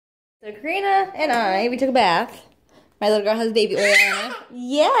So Karina and we took a bath. My little girl has baby oil on her.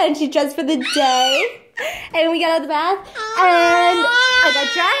 Yeah, and she's dressed for the day. And we got out of the bath, and I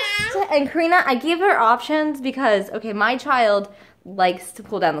got dressed. And Karina, I gave her options because, okay, my child likes to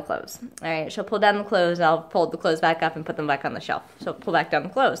pull down the clothes. All right, she'll pull down the clothes, and I'll fold the clothes back up and put them back on the shelf. She'll pull back down the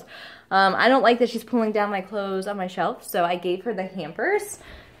clothes. I don't like that she's pulling down my clothes on my shelf, so I gave her the hampers.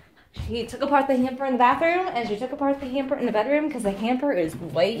 She took apart the hamper in the bathroom, and she took apart the hamper in the bedroom because the hamper is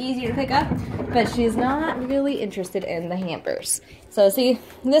way easier to pick up, but she's not really interested in the hampers. So see,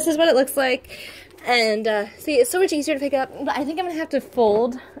 this is what it looks like, and see, it's so much easier to pick up, but I think I'm going to have to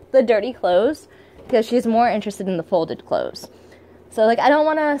fold the dirty clothes because she's more interested in the folded clothes. So, like, I don't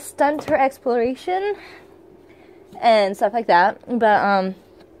want to stunt her exploration and stuff like that, but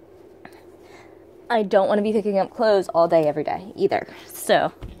I don't want to be picking up clothes all day, every day, either,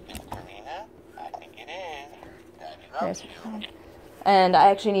 so... And I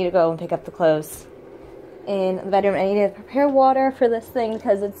actually need to go and pick up the clothes in the bedroom. I need to prepare water for this thing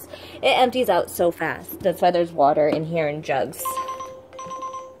because it empties out so fast. That's why there's water in here in jugs.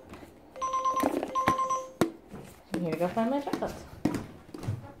 I'm here to go find my child.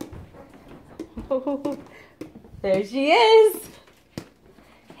 There she is.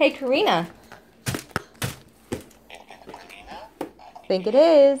 Hey, Karina. Think it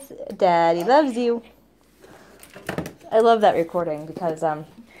is. Daddy loves you. I love that recording because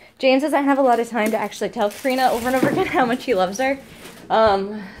James doesn't have a lot of time to actually tell Karina over and over again how much he loves her.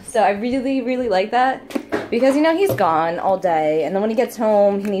 So I really, really like that because, you know, he's gone all day, and then when he gets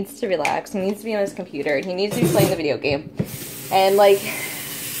home, he needs to relax. He needs to be on his computer. He needs to be playing the video game. And, like,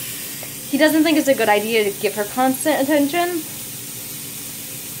 he doesn't think it's a good idea to give her constant attention.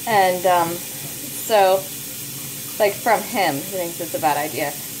 And, so, like, from him, he thinks it's a bad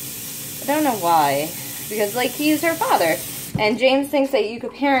idea. I don't know why. Because, like, he's her father. And James thinks that you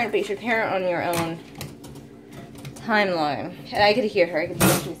could parent, but you should parent on your own timeline. And I could hear her. I could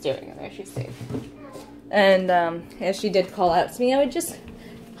hear what she's doing. And there she's safe. And, if she did call out to me, I would just,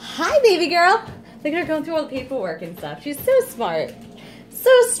 hi, baby girl. Look at her going through all the paperwork and stuff. She's so smart. So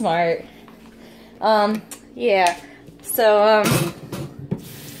smart. Yeah. So, I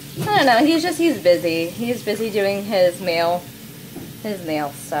don't know. He's busy. He's busy doing his mail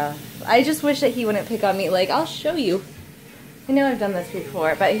stuff. I just wish that he wouldn't pick on me. Like, I'll show you. I know I've done this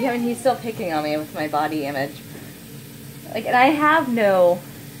before, but he's still picking on me with my body image. Like, and I have no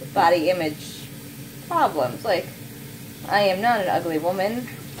body image problems. Like, I am not an ugly woman.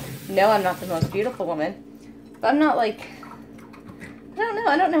 No, I'm not the most beautiful woman. But I'm not, like, I don't know.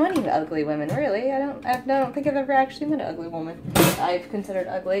 I don't know any ugly women, really. I don't think I've ever actually met an ugly woman I've considered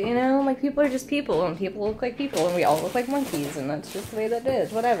ugly, you know? Like, people are just people, and people look like people, and we all look like monkeys, and that's just the way that it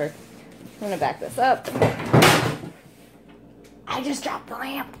is. Whatever. I'm gonna back this up. I just dropped the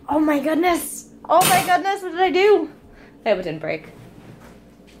lamp. Oh my goodness. Oh my goodness, what did I do? I hope it didn't break.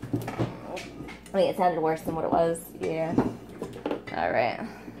 I mean, it sounded worse than what it was. Yeah. Alright.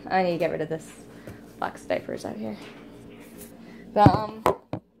 I need to get rid of this box of diapers out here. But,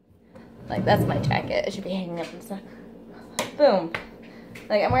 like, that's my jacket. It should be hanging up and stuff. Boom.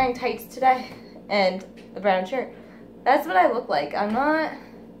 Like, I'm wearing tights today and the brown shirt. That's what I look like. I'm not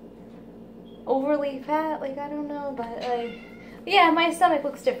overly fat, like, I don't know, but, like, yeah, my stomach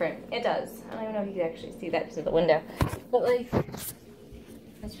looks different. It does. I don't even know if you can actually see that through the window. But, like,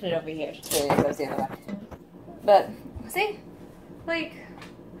 let's put it over here so it goes the other way. But, see? Like,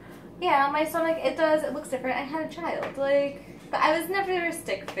 yeah, my stomach, it looks different. I had a child, like, but I was never a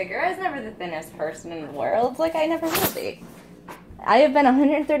stick figure. I was never the thinnest person in the world. Like, I never will be. I have been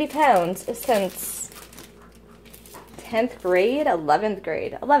 130 pounds since 10th grade, 11th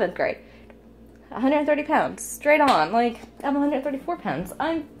grade. 130 pounds, straight on. Like, I'm 134 pounds.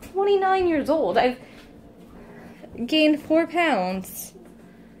 I'm 29 years old. I've gained 4 pounds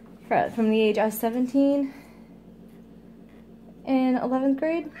from the age I was 17 in 11th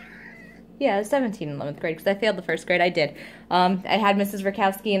grade. Yeah, I was 17 in 11th grade because I failed the first grade. I did. I had Mrs.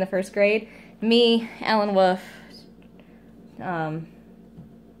 Rakowski in the first grade. Me, Alan Wolf,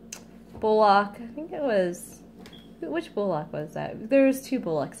 Bullock. I think it was... Which Bullock was that? There was 2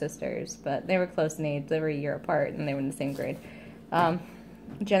 Bullock sisters, but they were close in age. They were a year apart, and they were in the same grade.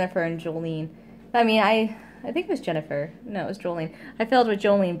 Jennifer and Jolene. I mean, I think it was Jennifer. No, it was Jolene. I failed with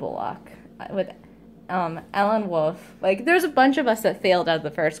Jolene Bullock. With Alan Wolf. Like, there's a bunch of us that failed out of the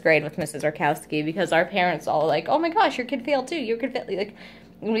first grade with Mrs. Rakowski because our parents all like, oh my gosh, your kid failed too. Your kid failed. Like,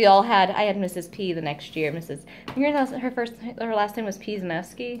 we all had, I had Mrs. P the next year. Her last name was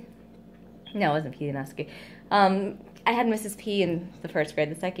Pizaneski. No, it wasn't Pizaneski. I had Mrs. P in the first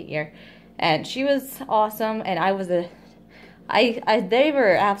grade, the second year, and she was awesome, and I they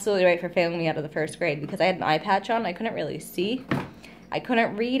were absolutely right for failing me out of the first grade because I had an eye patch on. I couldn't really see. I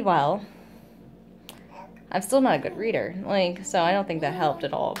couldn't read well. I'm still not a good reader, like, so I don't think that helped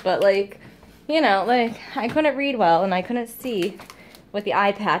at all. But, like, you know, like, I couldn't read well and I couldn't see with the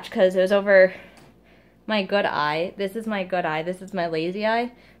eye patch because it was over my good eye. This is my good eye. This is my lazy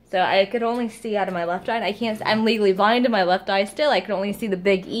eye. So I could only see out of my left eye. And I can't, I'm legally blind in my left eye still. I can only see the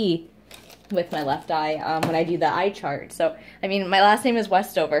big E with my left eye when I do the eye chart. So, I mean, my last name is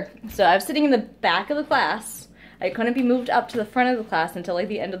Westover. So I was sitting in the back of the class. I couldn't be moved up to the front of the class until like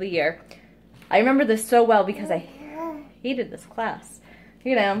the end of the year. I remember this so well because I hated this class.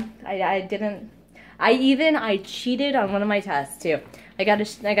 You know, I cheated on one of my tests too. I got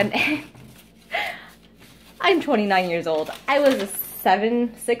an A. I'm 29 years old. I was a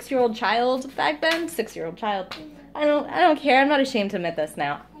 6-year-old child back then. 6-year-old child. I don't care. I'm not ashamed to admit this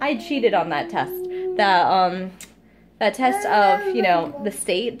now. I cheated on that test. That test of, you know, the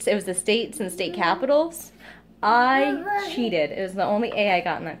states. It was the states and state capitals. I cheated. It was the only A I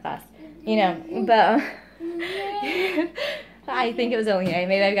got in that class. You know, but I think it was only A.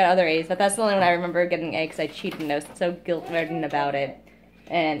 Maybe I've got other A's, but that's the only one I remember getting A because I cheated and I was so guilt-ridden about it.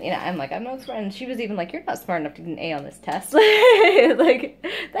 And, you know, I'm like, I'm not smart. And she was even like, you're not smart enough to get an A on this test. Like,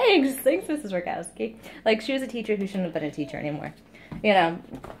 thanks, Mrs. Rakowski. Like, she was a teacher who shouldn't have been a teacher anymore. You know?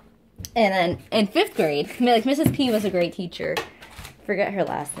 And then in 5th grade, like, Mrs. P was a great teacher. Forget her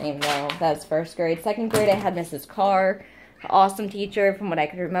last name, though. That was 1st grade. 2nd grade, I had Mrs. Carr. Awesome teacher from what I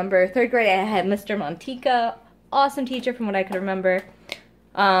could remember. 3rd grade, I had Mr. Montica. Awesome teacher from what I could remember.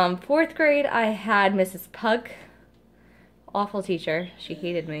 4th grade, I had Mrs. Pug. Awful teacher. She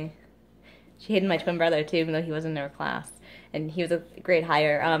hated me. She hated my twin brother too, even though he wasn't in her class. And he was a grade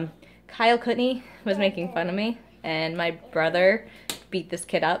higher. Kyle Kutney was making fun of me, and my brother beat this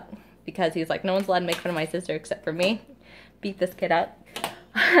kid up because he was like, no one's allowed to make fun of my sister except for me. Beat this kid up.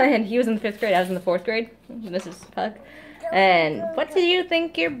 And he was in the 5th grade. I was in the 4th grade. Mrs. Pug. And what do you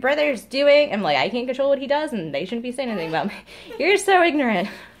think your brother's doing? I'm like, I can't control what he does, and they shouldn't be saying anything about me. You're so ignorant.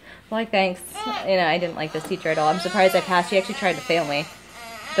 Like, thanks. You know, I didn't like this teacher at all. I'm surprised I passed. She actually tried to fail me.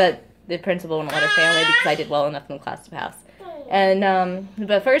 But the principal wouldn't let her fail me because I did well enough in the class to pass. And,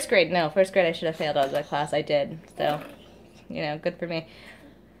 but 1st grade, no. 1st grade I should have failed out of that class. I did. So, you know, good for me.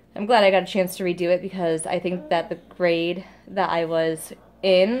 I'm glad I got a chance to redo it because I think that the grade that I was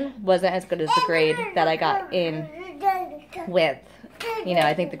in wasn't as good as the grade that I got in with. You know,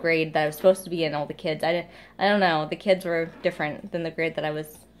 I think the grade that I was supposed to be in, all the kids, I don't know. The kids were different than the grade that I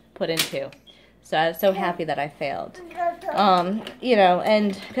was put into. So I was so happy that I failed. You know,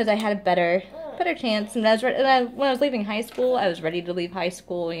 and because I had a better chance. And when I was leaving high school, I was ready to leave high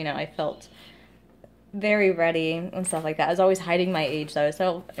school. You know, I felt very ready and stuff like that. I was always hiding my age, so I was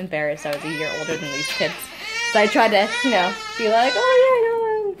so embarrassed I was a year older than these kids. So I tried to, you know, be like,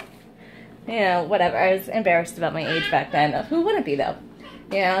 oh yeah, you know, whatever. I was embarrassed about my age back then. Who wouldn't be, though?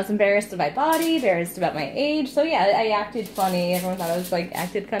 You know, I was embarrassed of my body, embarrassed about my age. So yeah, I acted funny. Everyone thought I was like,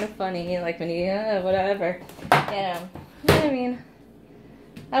 acted kind of funny, like when you, whatever. You know, I mean,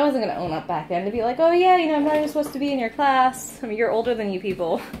 I wasn't going to own up back then to be like, oh yeah, you know, I'm not even supposed to be in your class. I mean, you're older than you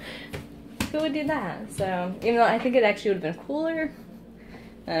people. Who would do that? So, even though I think it actually would have been cooler.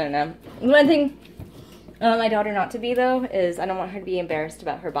 I don't know. One thing I want my daughter not to be, though, is I don't want her to be embarrassed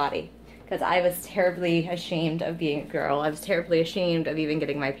about her body. Because I was terribly ashamed of being a girl. I was terribly ashamed of even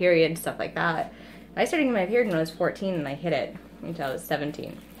getting my period, stuff like that. I started getting my period when I was 14 and I hid it until I was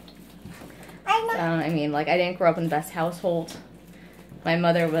 17. So, I mean, like, I didn't grow up in the best household. My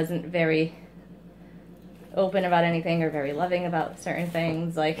mother wasn't very open about anything or very loving about certain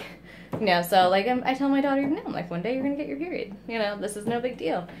things. Like, you know, so, like, I tell my daughter, no, like, one day you're going to get your period. You know, this is no big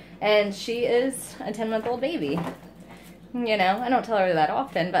deal. And she is a 10-month-old baby. You know, I don't tell her that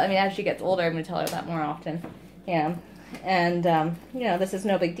often, but, I mean, as she gets older, I'm going to tell her that more often. You know, and, you know, this is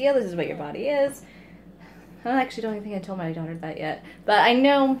no big deal. This is what your body is. I actually don't even think I told my daughter that yet. But I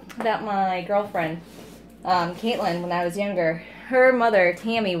know that my girlfriend, Caitlin, when I was younger, her mother,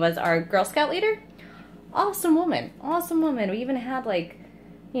 Tammy, was our Girl Scout leader. Awesome woman. Awesome woman. We even had, like,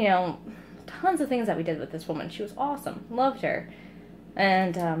 you know, tons of things that we did with this woman. She was awesome. Loved her.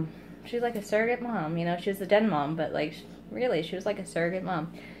 And, she's like a surrogate mom. You know, she was a den mom, but, like, really, she was like a surrogate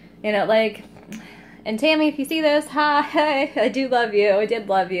mom. You know, like, and Tammy, if you see this, hi, I do love you. I did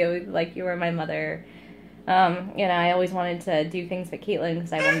love you. Like, you were my mother. You know, I always wanted to do things for Caitlin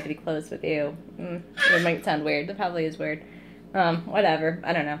because I wanted to be close with you. It might sound weird. It probably is weird. Whatever.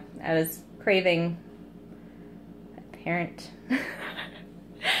 I don't know. I was craving a parent.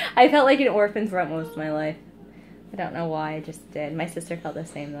 I felt like an orphan throughout most of my life. I don't know why, I just did. My sister felt the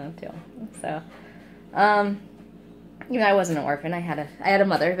same though, too. So, You know, I wasn't an orphan. I had a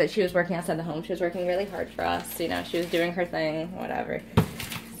mother, but she was working outside the home. She was working really hard for us. You know, she was doing her thing, whatever.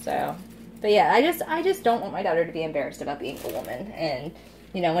 So, but yeah, I just don't want my daughter to be embarrassed about being a woman. And,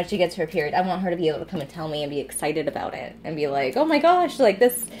 you know, when she gets her period, I want her to be able to come and tell me and be excited about it. And be like, oh my gosh, like,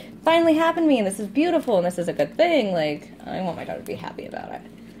 this finally happened to me, and this is beautiful, and this is a good thing. Like, I want my daughter to be happy about it.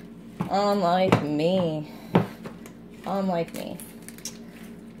 Unlike me. Unlike me.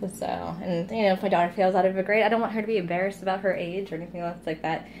 So, and, you know, if my daughter fails out of a grade, I don't want her to be embarrassed about her age or anything else like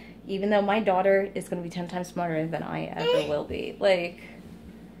that. Even though my daughter is going to be 10 times smarter than I ever will be. Like,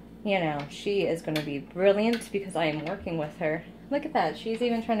 you know, she is going to be brilliant because I am working with her. Look at that. She's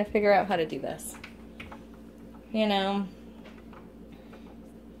even trying to figure out how to do this. You know?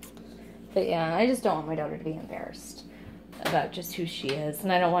 But yeah, I just don't want my daughter to be embarrassed about just who she is.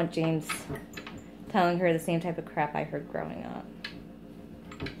 And I don't want James telling her the same type of crap I heard growing up.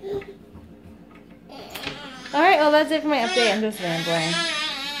 Alright, well that's it for my update. I'm just rambling.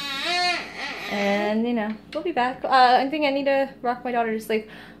 And, you know, we'll be back. I think I need to rock my daughter to sleep.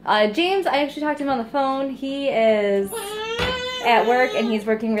 James, I actually talked to him on the phone. He is at work and he's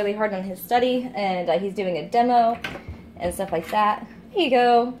working really hard on his study. And he's doing a demo and stuff like that. Here you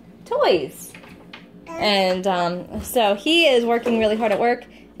go. Toys. And so he is working really hard at work.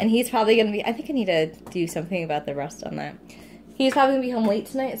 And he's probably going to be... I think I need to do something about the rust on that. He's probably going to be home late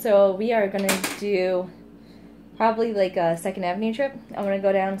tonight, so we are going to do probably like a 2nd Avenue trip. I'm going to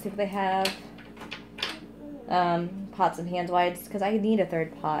go down and see if they have pots and hand wipes, because I need a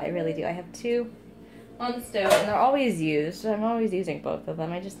 3rd pot. I really do. I have 2 on the stove, and they're always used. I'm always using both of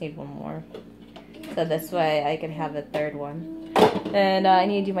them. I just need 1 more. So this way I can have a 3rd one. And I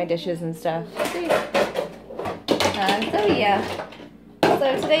need to do my dishes and stuff. So yeah.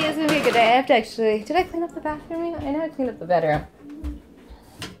 So today is going to be a good day. I have to actually... Did I clean up the bathroom? I know I cleaned up the bedroom.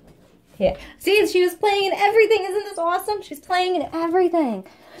 Yeah. See, she was playing in everything. Isn't this awesome? She's playing in everything.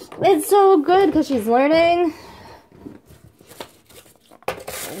 It's so good because she's learning.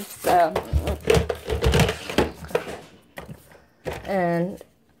 So... And...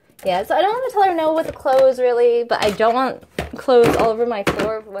 Yeah, so I don't want to tell her no with the clothes, really. But I don't want clothes all over my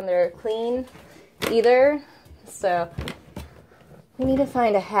floor when they're clean either. So... We need to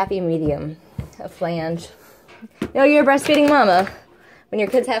find a happy medium, a flange. You know, you're a breastfeeding mama when your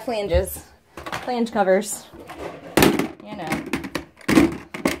kids have flanges, flange covers, you know,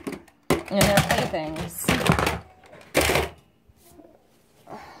 playthings.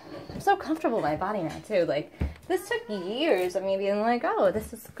 I'm so comfortable in my body now, too. Like, this took years of me being like, oh,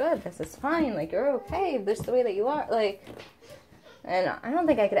 this is good, this is fine, like, you're okay, this is the way that you are, like... And I don't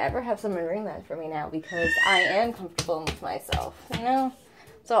think I could ever have someone ring that for me now because I am comfortable with myself, you know?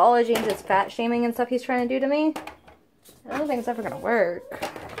 So all of James' fat shaming and stuff he's trying to do to me, I don't think it's ever going to work.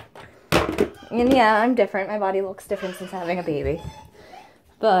 And yeah, I'm different. My body looks different since having a baby.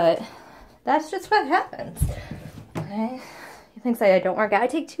 But that's just what happens. Okay? He thinks I don't work out. I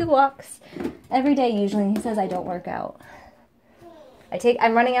take 2 walks every day usually and he says I don't work out.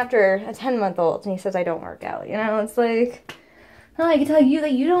 I'm running after a 10-month-old and he says I don't work out. You know, it's like... Oh, I can tell you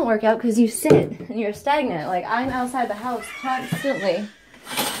that you don't work out because you sit and you're stagnant. Like, I'm outside the house constantly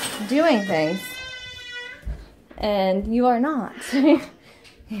doing things. And you are not. You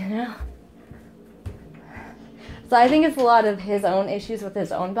know? So I think it's a lot of his own issues with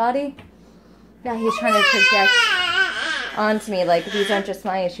his own body that he's trying to project onto me. Like, these aren't just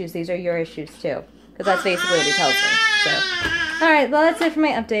my issues, these are your issues too. Because that's basically what he tells me. So, alright, well, that's it for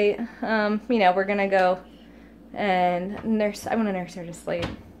my update. You know, we're gonna go and I want to nurse her to sleep.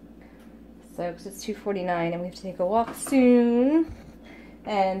 So, because it's 2:49 and we have to take a walk soon.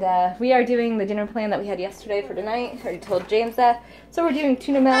 And we are doing the dinner plan that we had yesterday for tonight. I already told James that. So we're doing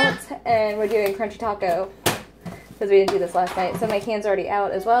tuna melts and we're doing crunchy taco because we didn't do this last night. So my can's already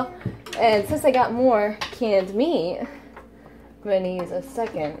out as well. And since I got more canned meat, I'm going to use a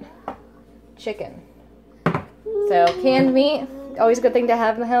 2nd chicken. So canned meat, always a good thing to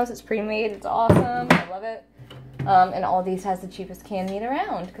have in the house. It's pre-made. It's awesome. I love it. And Aldi's has the cheapest canned meat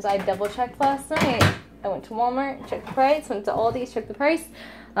around because I double-checked last night. I went to Walmart, checked the price, went to Aldi's, checked the price.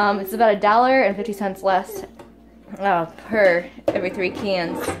 It's about $1.50 less per every 3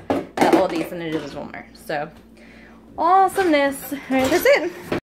 cans at Aldi's than it is at Walmart. So, awesomeness. All right, that's it.